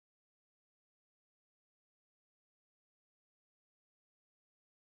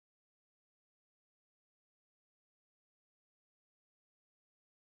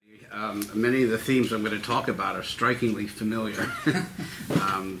Many of the themes I'm going to talk about are strikingly familiar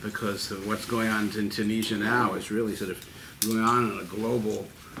because what's going on in Tunisia now is really sort of going on a global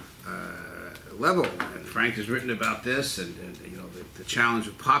level. And Frank has written about this, and you know, the challenge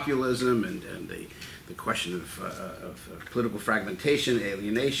of populism and the question of political fragmentation,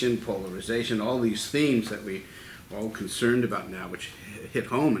 alienation, polarization, all these themes that we are all concerned about now, which hit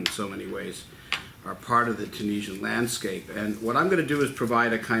home in so many ways, are part of the Tunisian landscape. And what I'm going to do is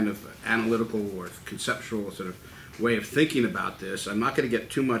provide a kind of analytical or conceptual sort of way of thinking about this. I'm not going to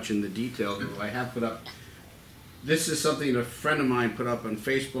get too much in the details, although I have put up, this is something a friend of mine put up on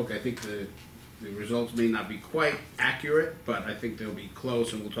Facebook. I think the results may not be quite accurate, but I think they'll be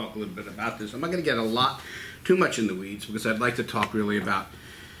close, and we'll talk a little bit about this. I'm not going to get too much in the weeds, because I'd like to talk really about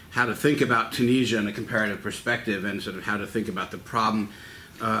how to think about Tunisia in a comparative perspective, and sort of how to think about the problem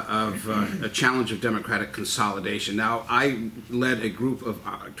of a challenge of democratic consolidation. Now, I led a group of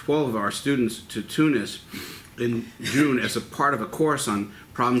 12 of our students to Tunis in June as a part of a course on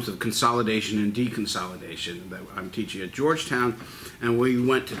problems of consolidation and deconsolidation that I'm teaching at Georgetown, and we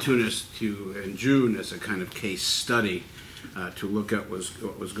went to Tunis in June as a kind of case study to look at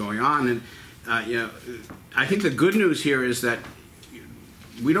what was going on. And you know, I think the good news here is that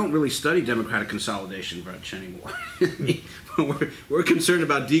we don't really study democratic consolidation much anymore. we're concerned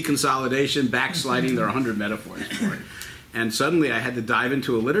about deconsolidation, backsliding. There are 100 metaphors for it. And suddenly I had to dive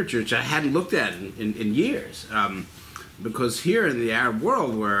into a literature which I hadn't looked at in years. Because here in the Arab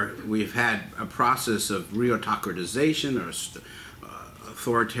world, where we've had a process of re-autocratization or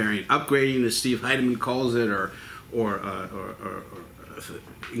authoritarian upgrading, as Steve Heidemann calls it, or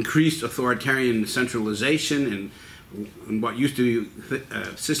increased authoritarian centralization in what used to be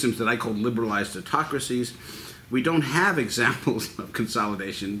systems that I called liberalized autocracies, we don't have examples of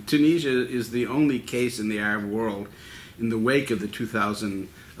consolidation. Tunisia is the only case in the Arab world in the wake of the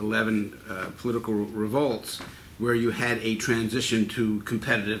 2011 political revolts where you had a transition to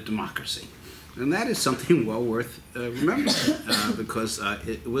competitive democracy. And that is something well worth remembering because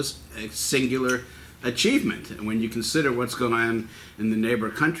it was a singular achievement. And when you consider what's going on in the neighbor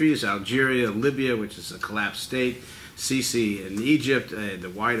countries, Algeria, Libya, which is a collapsed state, Sisi in Egypt,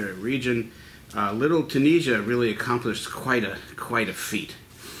 the wider region, little Tunisia really accomplished quite a feat.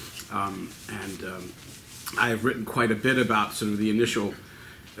 I have written quite a bit about sort of the initial,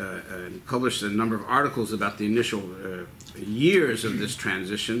 and published a number of articles about the initial years of this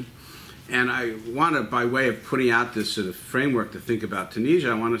transition. And I want to, by way of putting out this sort of framework to think about Tunisia,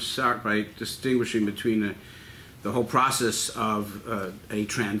 I want to start by distinguishing between the whole process of a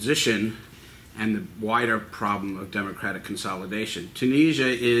transition and the wider problem of democratic consolidation. Tunisia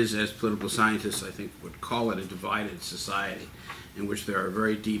is, as political scientists I think would call it, a divided society in which there are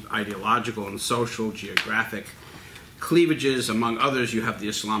very deep ideological and social, geographic cleavages. Among others, you have the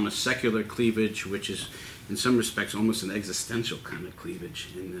Islamist secular cleavage, which is in some respects almost an existential kind of cleavage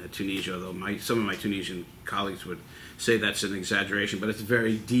in Tunisia, although some of my Tunisian colleagues would say that's an exaggeration, but it's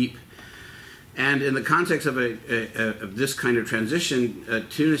very deep. And in the context of this kind of transition,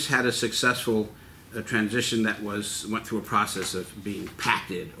 Tunis had a successful transition that went through a process of being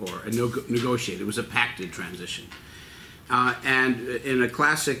pacted or negotiated. It was a pacted transition. And in a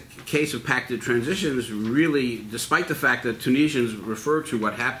classic case of pacted transitions, really, despite the fact that Tunisians refer to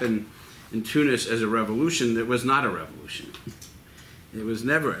what happened in Tunis as a revolution, it was not a revolution. It was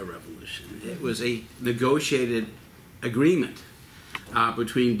never a revolution. It was a negotiated agreement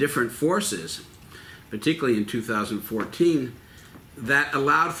between different forces, particularly in 2014, that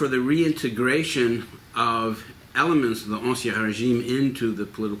allowed for the reintegration of elements of the ancien regime into the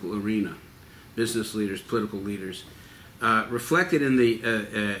political arena. Business leaders, political leaders, reflected in the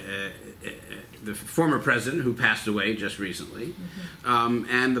former president, who passed away just recently,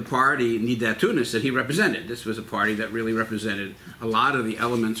 and the party Nida Tunis that he represented. This was a party that really represented a lot of the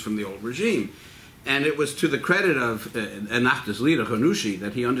elements from the old regime. And it was to the credit of Ennahda's leader, Ghannouchi,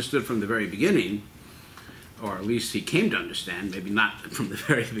 that he understood from the very beginning, or at least he came to understand, maybe not from the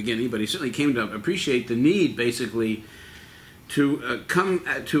very beginning, but he certainly came to appreciate the need, basically, to come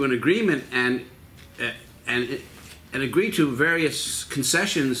to an agreement and agree to various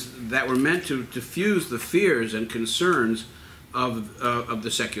concessions that were meant to diffuse the fears and concerns of the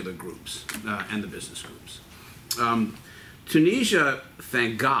secular groups and the business groups. Tunisia,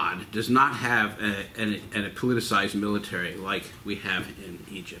 thank God, does not have a politicized military like we have in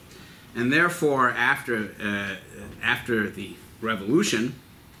Egypt. And therefore, after the revolution,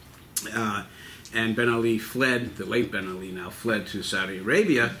 and Ben Ali fled, the late Ben Ali now fled to Saudi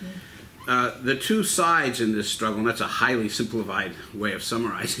Arabia, the two sides in this struggle, and that's a highly simplified way of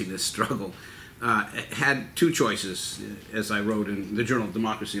summarizing this struggle, had two choices, as I wrote in the Journal of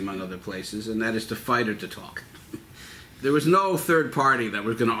Democracy, among other places, and that is to fight or to talk. There was no third party that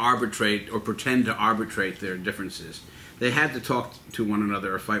was going to arbitrate or pretend to arbitrate their differences. They had to talk to one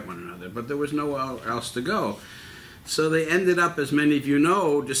another or fight one another, but there was nowhere else to go. So they ended up, as many of you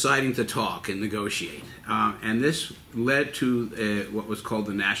know, deciding to talk and negotiate. And this led to what was called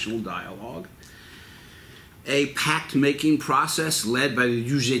the National Dialogue, a pact-making process led by the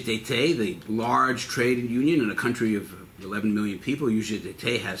UGTT, the large trade union in a country of 11 million people.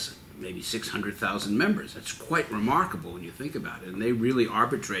 UGTT has maybe 600,000 members. That's quite remarkable when you think about it. And they really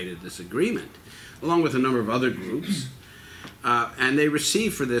arbitrated this agreement, along with a number of other groups. And they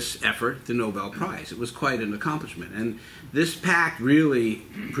received for this effort the Nobel Prize. It was quite an accomplishment. And this pact really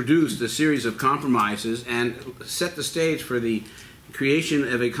produced a series of compromises and set the stage for the creation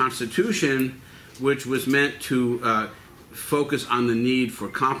of a constitution which was meant to focus on the need for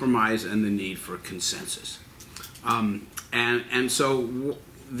compromise and the need for consensus. And so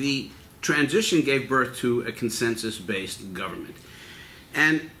the transition gave birth to a consensus-based government.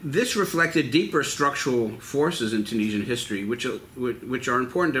 And this reflected deeper structural forces in Tunisian history, which are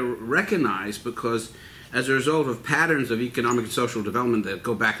important to recognize because as a result of patterns of economic and social development that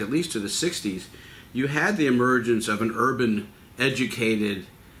go back at least to the 60s, you had the emergence of an urban, educated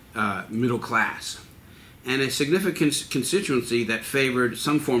middle class and a significant constituency that favored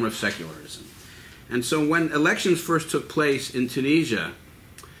some form of secularism. And so when elections first took place in Tunisia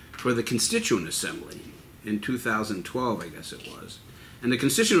for the Constituent Assembly in 2012, I guess it was, and the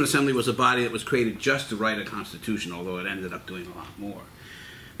Constituent Assembly was a body that was created just to write a constitution, although it ended up doing a lot more.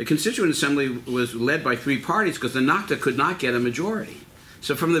 The Constituent Assembly was led by three parties because the Nacta could not get a majority.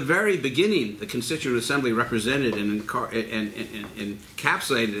 So from the very beginning, the Constituent Assembly represented and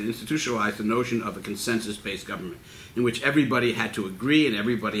encapsulated and institutionalized the notion of a consensus-based government in which everybody had to agree and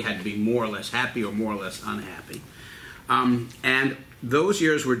everybody had to be more or less happy or more or less unhappy. And those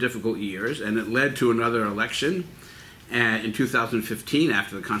years were difficult years, and it led to another election in 2015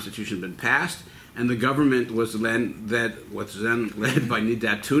 after the Constitution had been passed, and the government was then led by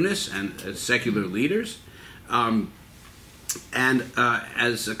Nidat Tunis and secular leaders. And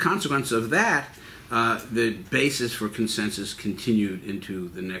as a consequence of that, the basis for consensus continued into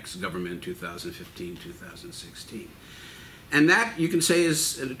the next government in 2015-2016. And that, you can say,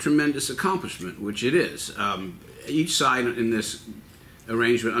 is a tremendous accomplishment, which it is. Each side in this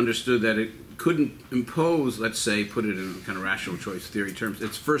arrangement understood that it couldn't impose, let's say, put it in kind of rational choice theory terms,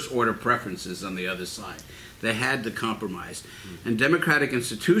 its first-order preferences on the other side. They had to compromise. And democratic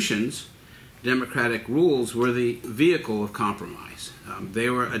institutions, democratic rules were the vehicle of compromise. They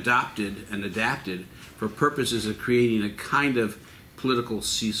were adopted and adapted for purposes of creating a kind of political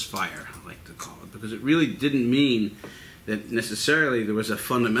ceasefire, I like to call it, because it really didn't mean that necessarily there was a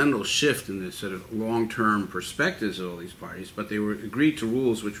fundamental shift in the sort of long-term perspectives of all these parties, but they were agreed to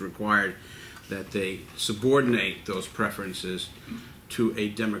rules which required that they subordinate those preferences to a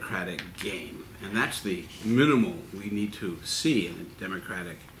democratic game. And that's the minimal we need to see in a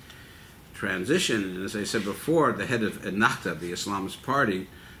democratic transition. And as I said before, the head of Ennahda, the Islamist party,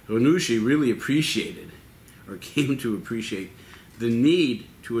 Ghannouchi, really appreciated, or came to appreciate, the need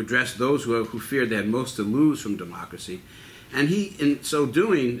to address those who feared they had most to lose from democracy. And he, in so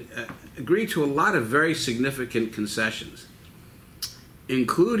doing, agreed to a lot of very significant concessions,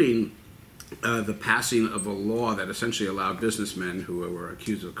 including the passing of a law that essentially allowed businessmen who were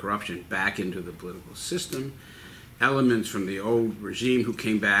accused of corruption back into the political system, elements from the old regime who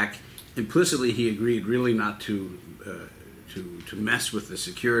came back. Implicitly, he agreed really not to mess with the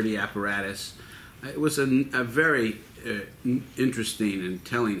security apparatus. It was a very interesting and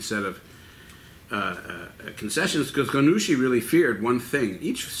telling set of concessions, because Ghannouchi really feared one thing.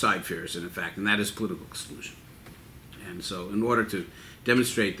 Each side fears it, in fact, and that is political exclusion. And so in order to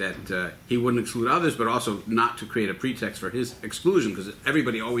demonstrate that he wouldn't exclude others, but also not to create a pretext for his exclusion, because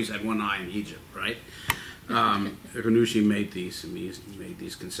everybody always had one eye in Egypt, right? Ghannouchi made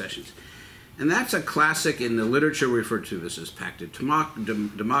these concessions. And that's a classic in the literature. We refer to this as pacted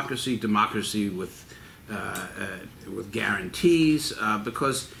democracy, democracy with guarantees,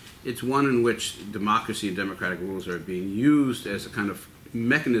 because it's one in which democracy and democratic rules are being used as a kind of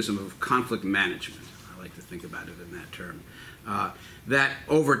mechanism of conflict management. I like to think about it in that term. That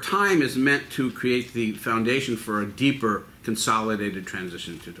over time is meant to create the foundation for a deeper consolidated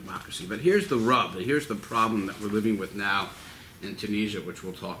transition to democracy. But here's the rub, here's the problem that we're living with now in Tunisia, which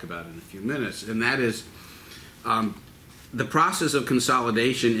we'll talk about in a few minutes, and that is the process of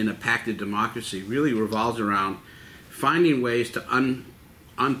consolidation in a pacted democracy really revolves around finding ways to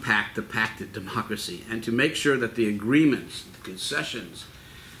unpack the pacted democracy and to make sure that the agreements, the concessions,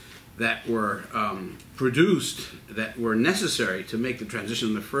 that were produced, that were necessary to make the transition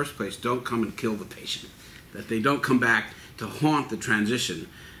in the first place, don't come and kill the patient. That they don't come back to haunt the transition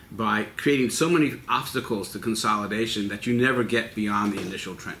by creating so many obstacles to consolidation that you never get beyond the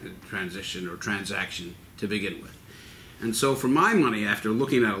initial transition or transaction to begin with. And so for my money, after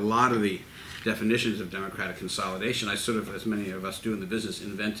looking at a lot of the definitions of democratic consolidation, I sort of, as many of us do in the business,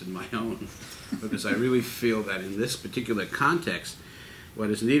 invented my own, because I really feel that in this particular context, what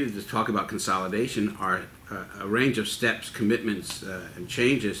is needed to talk about consolidation are a range of steps, commitments, and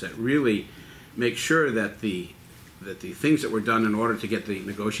changes that really make sure that the things that were done in order to get the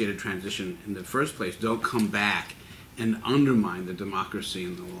negotiated transition in the first place don't come back and undermine the democracy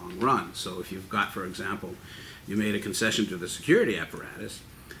in the long run. So if you've got, for example, you made a concession to the security apparatus,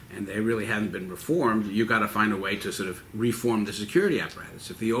 and they really haven't been reformed, you've got to find a way to sort of reform the security apparatus.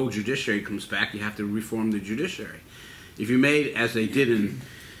 If the old judiciary comes back, you have to reform the judiciary. If you made, as they did in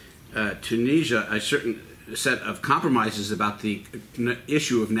Tunisia, a certain set of compromises about the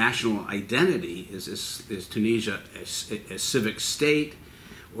issue of national identity, is Tunisia a civic state,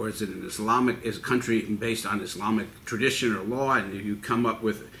 or is it an Islamic, is a country based on Islamic tradition or law, and you come up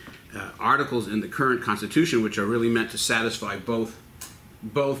with articles in the current constitution which are really meant to satisfy both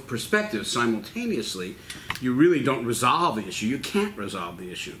perspectives simultaneously, you really don't resolve the issue. You can't resolve the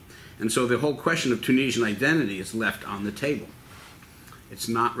issue. And so the whole question of Tunisian identity is left on the table. It's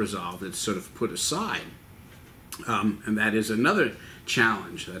not resolved. It's sort of put aside. And that is another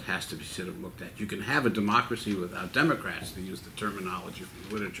challenge that has to be sort of looked at. You can have a democracy without Democrats, to use the terminology from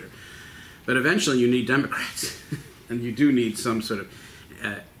the literature. But eventually you need Democrats. And you do need some sort of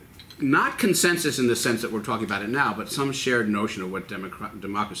not consensus in the sense that we're talking about it now, but some shared notion of what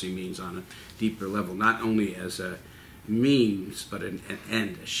democracy means on a deeper level, not only as a means, but an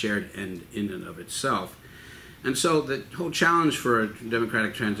end, a shared end in and of itself. And so the whole challenge for a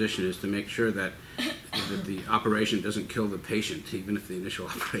democratic transition is to make sure that the operation doesn't kill the patient, even if the initial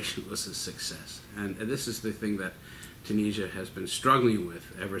operation was a success. And this is the thing that Tunisia has been struggling with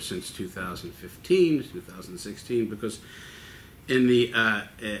ever since 2015, 2016, because in the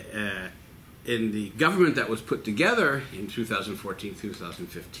government that was put together in 2014,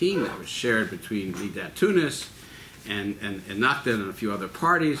 2015, that was shared between Lidat Tunis and Ennahda and a few other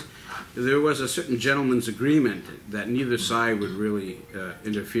parties, there was a certain gentleman's agreement that neither side would really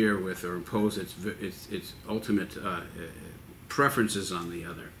interfere with or impose its ultimate preferences on the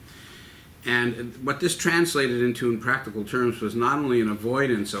other. And what this translated into in practical terms was not only an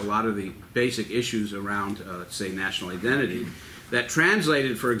avoidance of a lot of the basic issues around, let's say, national identity, that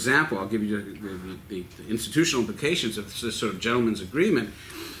translated, for example, I'll give you the institutional implications of this sort of gentleman's agreement.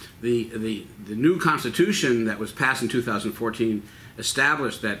 The new constitution that was passed in 2014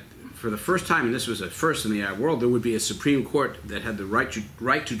 established that for the first time, and this was a first in the Arab world, there would be a Supreme Court that had the right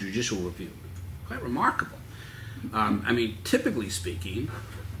to judicial review. Quite remarkable. I mean, typically speaking,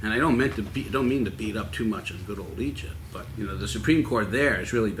 and I don't mean to beat up too much on good old Egypt, but you know, the Supreme Court there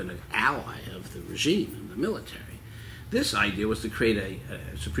has really been an ally of the regime and the military. This idea was to create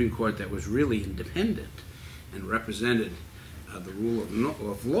a Supreme Court that was really independent and represented the rule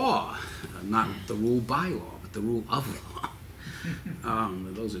of law, not the rule by law, but the rule of law.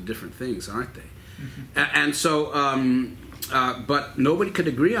 Those are different things, aren't they? And so, but nobody could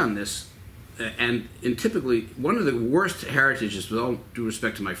agree on this. And typically, one of the worst heritages, with all due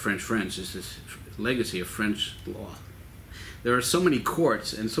respect to my French friends, is this legacy of French law. There are so many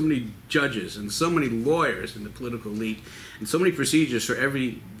courts and so many judges and so many lawyers in the political elite and so many procedures for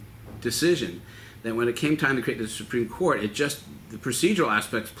every decision that when it came time to create the Supreme Court, it just, the procedural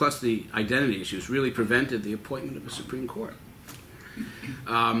aspects plus the identity issues really prevented the appointment of a Supreme Court.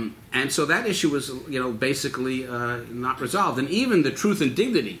 And so that issue was, you know, basically not resolved. And even the Truth and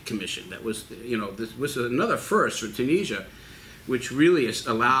Dignity Commission, that was, you know, this was another first for Tunisia, which really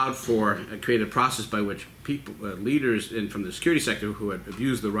allowed for a creative process by which people, leaders from the security sector who had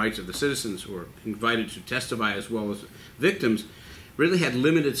abused the rights of the citizens who were invited to testify as well as victims, really had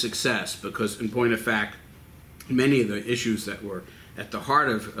limited success because, in point of fact, many of the issues that were at the heart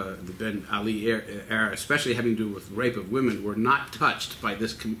of the Ben Ali era, especially having to do with rape of women, were not touched by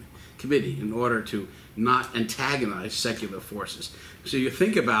this committee in order to not antagonize secular forces. So you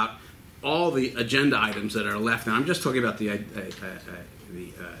think about all the agenda items that are left, and I'm just talking about the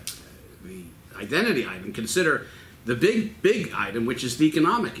identity item. Consider the big item, which is the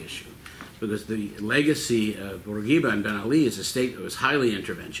economic issue, because the legacy of Bourguiba and Ben Ali is a state that was highly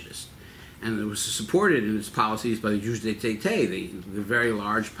interventionist, and it was supported in its policies by the UGTT, the very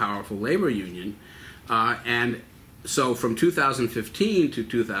large, powerful labor union. And so from 2015 to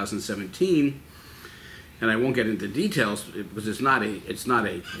 2017, and I won't get into details because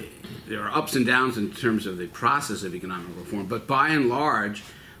there are ups and downs in terms of the process of economic reform, but by and large,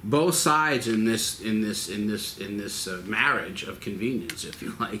 both sides in this marriage of convenience, if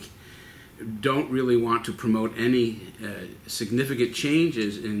you like, don't really want to promote any significant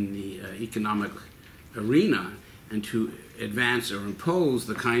changes in the economic arena and to advance or impose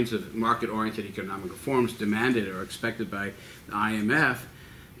the kinds of market-oriented economic reforms demanded or expected by the IMF,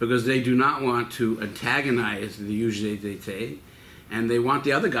 because they do not want to antagonize the UGT, and they want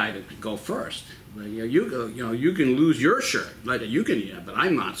the other guy to go first. You can lose your shirt, but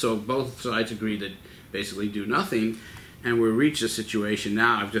I'm not. So both sides agree to basically do nothing, and we've reached a situation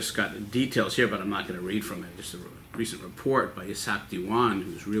now. I've just got details here, but I'm not going to read from it. Just a recent report by Ishaq Diwan,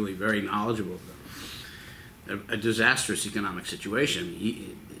 who's really very knowledgeable of a disastrous economic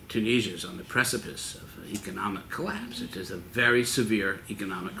situation. Tunisia is on the precipice of economic collapse. It is a very severe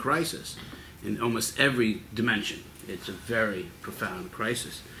economic crisis in almost every dimension. It's a very profound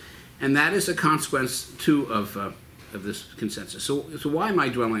crisis. And that is a consequence, too, of this consensus. So why am I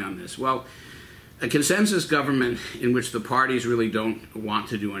dwelling on this? Well, a consensus government in which the parties really don't want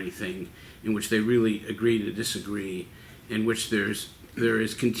to do anything, in which they really agree to disagree, in which there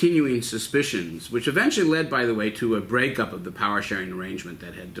is continuing suspicions, which eventually led, by the way, to a breakup of the power-sharing arrangement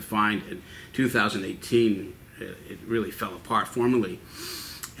that had defined in 2018. It really fell apart formally,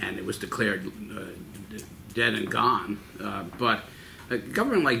 and it was declared dead and gone. But a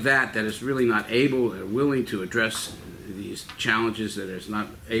government like that is really not able or willing to address these challenges, that is not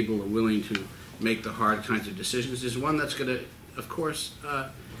able or willing to make the hard kinds of decisions, is one that's going to, of course,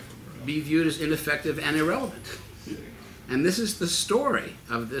 be viewed as ineffective and irrelevant. And this is the story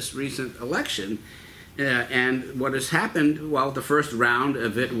of this recent election. And what has happened, well, the first round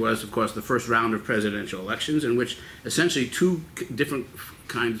of it was, of course, the first round of presidential elections, in which essentially two different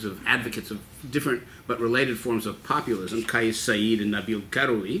kinds of advocates of different but related forms of populism, Kais Saied and Nabil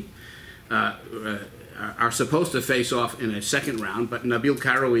Karoui, are supposed to face off in a second round, but Nabil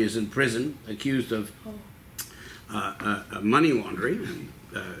Karoui is in prison, accused of money laundering,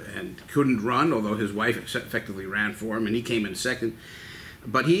 and couldn't run, although his wife effectively ran for him, and he came in second.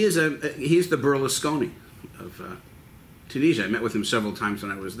 But he's the Berlusconi of Tunisia. I met with him several times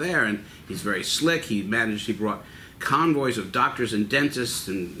when I was there, and he's very slick. He brought convoys of doctors and dentists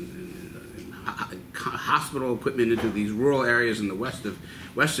and hospital equipment into these rural areas in the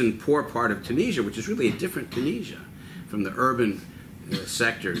western poor part of Tunisia, which is really a different Tunisia from the urban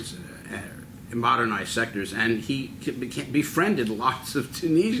sectors, modernized sectors, and he befriended lots of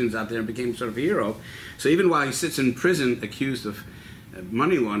Tunisians out there and became sort of a hero. So even while he sits in prison accused of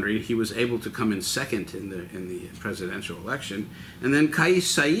money laundering, he was able to come in second in the presidential election. And then Kais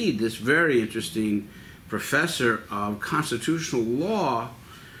Saied, this very interesting professor of constitutional law,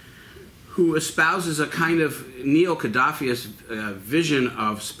 who espouses a kind of neo-Gaddafiist vision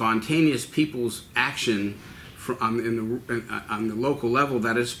of spontaneous people's action on the local level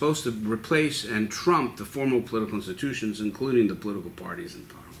that is supposed to replace and trump the formal political institutions, including the political parties in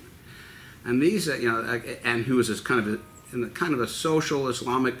parliament. And these, and who is this kind of a social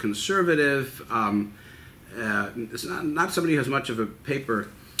Islamic conservative. It's not somebody who has much of a paper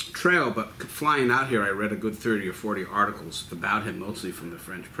trail, but flying out here, I read a good 30 or 40 articles about him, mostly from the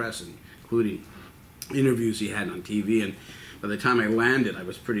French press, including interviews he had on TV. And by the time I landed, I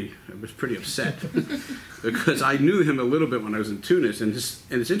was pretty upset because I knew him a little bit when I was in Tunis, and it's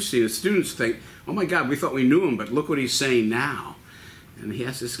interesting. The students think, "Oh my God, we thought we knew him, but look what he's saying now." And he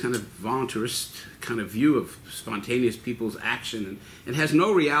has this kind of voluntarist kind of view of spontaneous people's action, and it has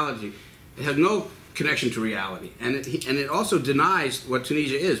no reality. It has no connection to reality, and it also denies what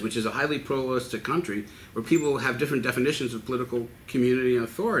Tunisia is, which is a highly pluralistic country where people have different definitions of political community and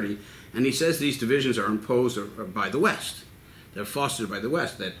authority. And he says these divisions are imposed by the West. They're fostered by the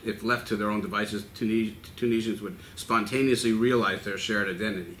West, that if left to their own devices, Tunisians would spontaneously realize their shared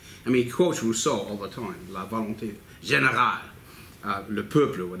identity. I mean, he quotes Rousseau all the time, la volonté générale, le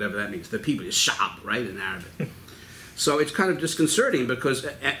peuple, whatever that means, the people, is sha'ab, right, in Arabic. So it's kind of disconcerting because,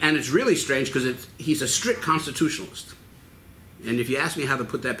 and it's really strange because he's a strict constitutionalist. And if you ask me how to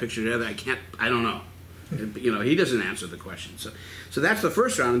put that picture together, I don't know. He doesn't answer the question. So that's the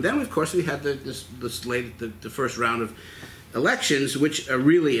first round. And then, of course, we had the first round of elections, which are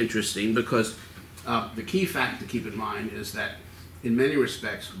really interesting because the key fact to keep in mind is that in many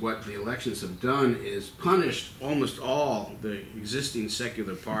respects, what the elections have done is punished almost all the existing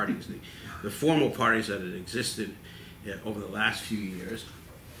secular parties, the formal parties that had existed over the last few years,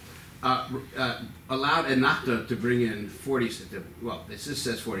 allowed Ennahda to bring in 46, well, this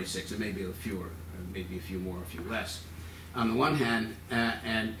says 46, it may be a fewer, maybe a few more, a few less, on the one hand,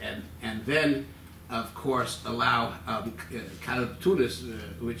 and then of course, allow kind of Tunis,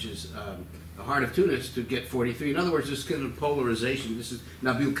 which is the heart of Tunis, to get 43. In other words, this kind of polarization. This is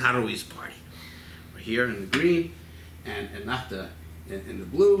Nabil Karoui's party. We're here in the green, and Ennahda in the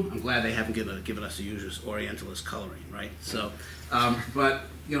blue. I'm glad they haven't given us the usual Orientalist coloring, right? So, but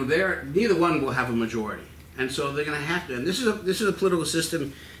you know, neither one will have a majority, and so they're going to have to. And this is a political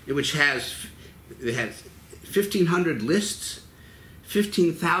system in which it has 1,500 lists,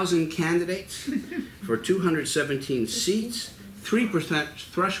 15,000 candidates for 217 seats, 3%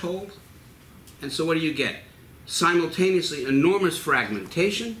 threshold, and so what do you get? Simultaneously, enormous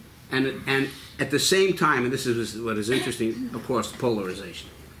fragmentation, and at the same time, and this is what is interesting, of course, polarization.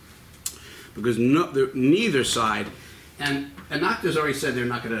 Because neither side, and Ennahda's already said they're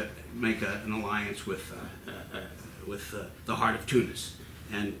not going to make an alliance with the heart of Tunis.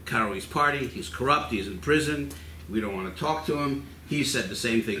 And Karoui's party, he's corrupt, he's in prison, we don't want to talk to him. He said the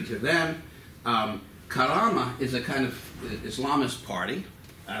same thing to them. Karama is a kind of Islamist party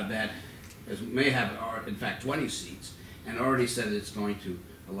that may have, in fact, 20 seats, and already said it's going to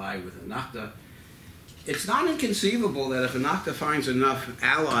ally with Ennahda. It's not inconceivable that if Ennahda finds enough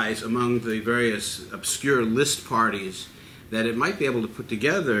allies among the various obscure list parties that it might be able to put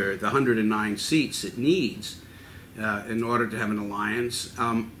together the 109 seats it needs in order to have an alliance.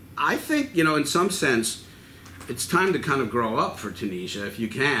 I think, you know, in some sense, it's time to kind of grow up for Tunisia, if you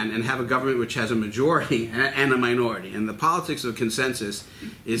can, and have a government which has a majority and a minority. And the politics of consensus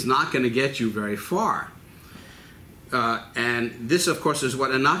is not going to get you very far. And this, of course, is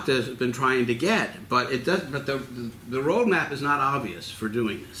what Ennahda has been trying to get. But it does. But the roadmap is not obvious for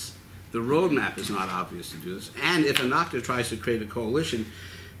doing this. The roadmap is not obvious to do this. And if Ennahda tries to create a coalition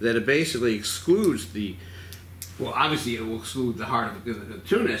that it basically excludes the, well, obviously it will exclude the heart of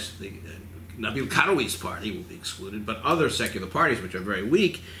Tunis. Nabil Karoui's party will be excluded, but other secular parties, which are very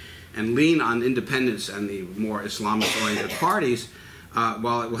weak and lean on independence and the more Islamist-oriented parties,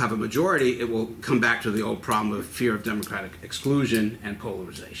 while it will have a majority, it will come back to the old problem of fear of democratic exclusion and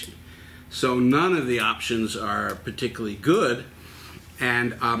polarization. So none of the options are particularly good,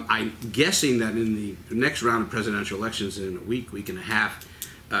 and I'm guessing that in the next round of presidential elections in a week and a half,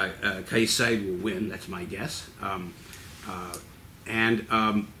 Kais Saied will win. That's my guess. And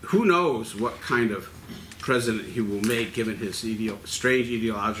who knows what kind of president he will make, given his strange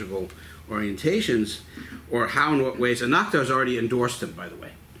ideological orientations, or how and what ways. Ennahda has already endorsed him, by the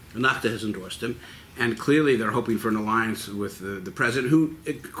way. Ennahda has endorsed him, and clearly they're hoping for an alliance with the president, who,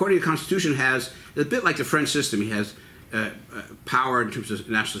 according to the Constitution, has, a bit like the French system, he has power in terms of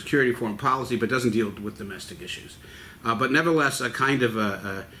national security, foreign policy, but doesn't deal with domestic issues. But nevertheless, a kind of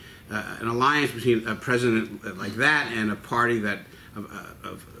an alliance between a president like that and a party that,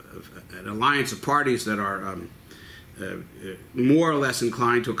 an alliance of parties that are more or less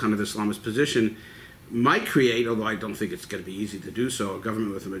inclined to a kind of Islamist position, might create, although I don't think it's going to be easy to do so, a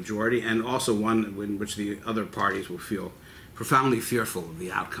government with a majority, and also one in which the other parties will feel profoundly fearful of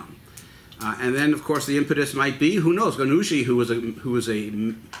the outcome. And then, of course, the impetus might be, who knows, Ghannouchi, who was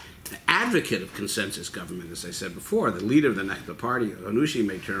a advocate of consensus government, as I said before, the leader of the party, Ghannouchi,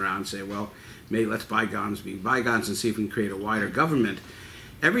 may turn around and say, well, let's bygones be bygones and see if we can create a wider government.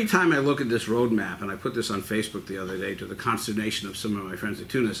 Every time I look at this roadmap, and I put this on Facebook the other day to the consternation of some of my friends in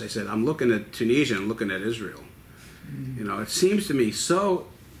Tunis, I said, I'm looking at Tunisia and looking at Israel. You know, it seems to me so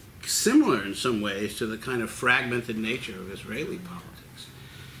similar in some ways to the kind of fragmented nature of Israeli politics,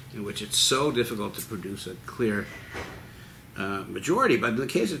 in which it's so difficult to produce a clear majority. But in the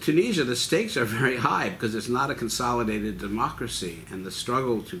case of Tunisia, the stakes are very high because it's not a consolidated democracy, and the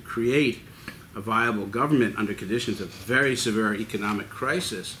struggle to create a viable government under conditions of very severe economic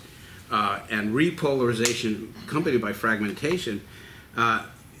crisis and repolarization accompanied by fragmentation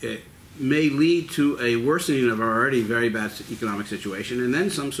it may lead to a worsening of our already very bad economic situation, and then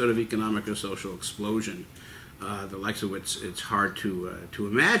some sort of economic or social explosion, the likes of which it's hard to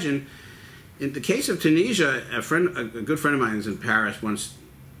imagine. In the case of Tunisia, a good friend of mine who's in Paris once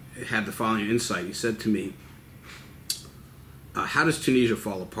had the following insight. He said to me, how does Tunisia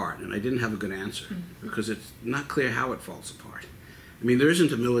fall apart? And I didn't have a good answer, because it's not clear how it falls apart. I mean, there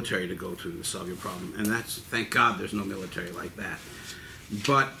isn't a military to go to solve your problem, and that's, thank God there's no military like that.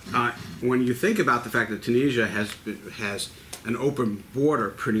 But when you think about the fact that Tunisia has an open border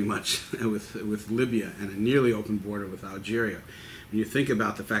pretty much with Libya and a nearly open border with Algeria, when you think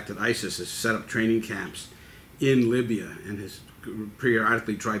about the fact that ISIS has set up training camps in Libya and has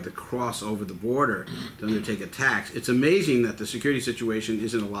periodically tried to cross over the border to undertake attacks, it's amazing that the security situation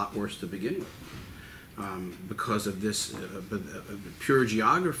isn't a lot worse to begin with, because of this pure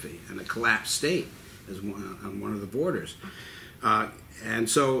geography and a collapsed state as on one of the borders. And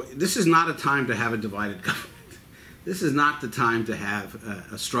so this is not a time to have a divided government. This is not the time to have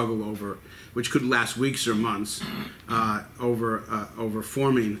a struggle over, which could last weeks or months, over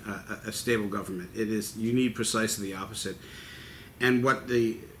forming a stable government. You need precisely the opposite. And what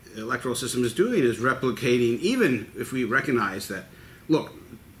the electoral system is doing is replicating, even if we recognize that, look,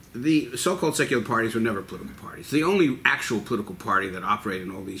 the so-called secular parties were never political parties. The only actual political party that operated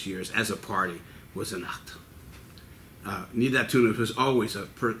in all these years as a party was Ennahda. Nidat Tounes was always a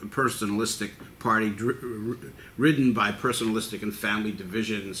personalistic party, ridden by personalistic and family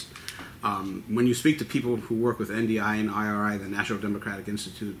divisions. When you speak to people who work with NDI and IRI, the National Democratic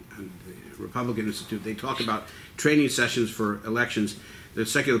Institute and the Republican Institute, they talk about training sessions for elections. The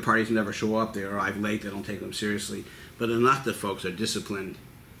secular parties never show up. They arrive late. They don't take them seriously. But Ennahda folks are disciplined.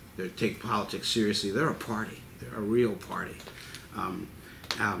 They take politics seriously. They're a party. They're a real party.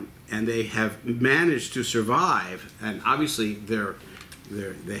 And they have managed to survive, and obviously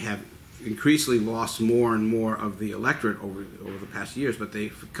they have increasingly lost more and more of the electorate over the past years, but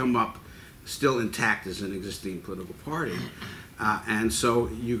they've come up still intact as an existing political party. And so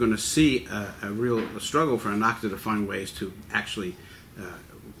you're going to see a real struggle for Ennahda to find ways to actually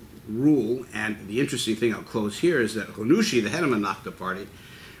rule. And the interesting thing, I'll close here, is that Ghannouchi, the head of Ennahda party,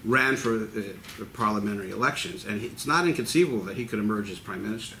 ran for parliamentary elections, and it's not inconceivable that he could emerge as prime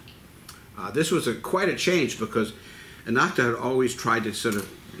minister. This was quite a change, because Ennahda had always tried to sort of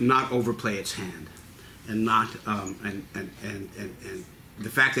not overplay its hand, and not and the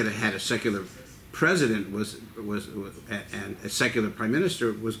fact that it had a secular president and a secular prime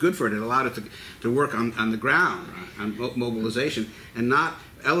minister was good for it. It allowed it to work on the ground, on mobilization, and not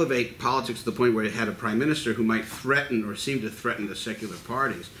elevate politics to the point where it had a prime minister who might threaten or seem to threaten the secular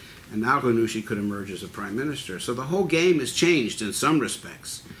parties. And now Ghannouchi could emerge as a prime minister. So the whole game has changed in some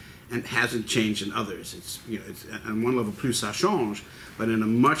respects, and hasn't changed in others. It's on one level plus ça change, but in a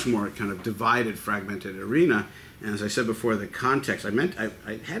much more kind of divided, fragmented arena. And as I said before, the context, I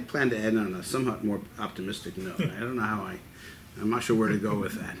had planned to end on a somewhat more optimistic note. I don't know how I'm not sure where to go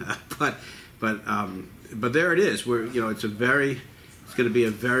with that. But there it is. It's going to be a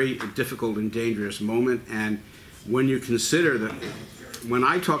very difficult and dangerous moment. And when you consider that, when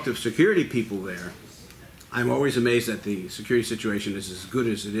I talk to security people there, I'm always amazed that the security situation is as good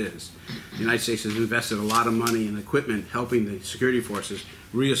as it is. The United States has invested a lot of money and equipment helping the security forces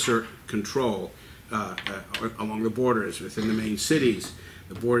reassert control along the borders, within the main cities.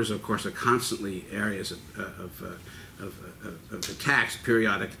 The borders, of course, are constantly areas of attacks,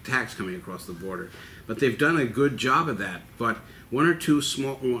 periodic attacks coming across the border. But they've done a good job of that. But one or two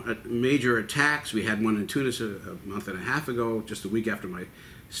small, major attacks, we had one in Tunis a month and a half ago, just a week after my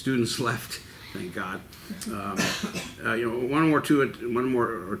students left. Thank God. One or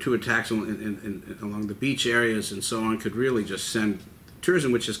two attacks along the beach areas and so on could really just send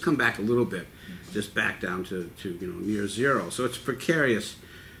tourism, which has come back a little bit, just back down to near zero. So it's a precarious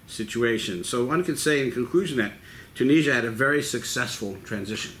situation. So one could say in conclusion that Tunisia had a very successful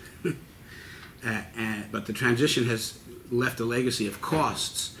transition, but the transition has left a legacy of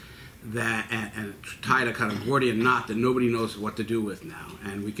costs and tied a kind of Gordian knot that nobody knows what to do with now.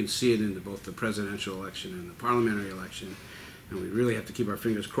 And we can see it in both the presidential election and the parliamentary election. And we really have to keep our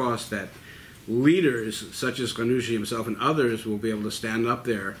fingers crossed that leaders such as Ghannouchi himself and others will be able to stand up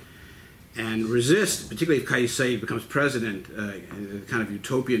there and resist, particularly if Kais Saied becomes president, the kind of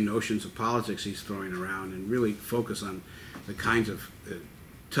utopian notions of politics he's throwing around, and really focus on the kinds of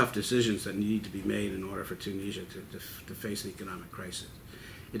tough decisions that need to be made in order for Tunisia to face an economic crisis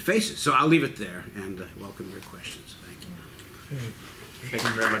it faces. So I'll leave it there and welcome your questions. Thank you. Thank you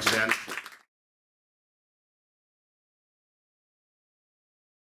very much, Dan.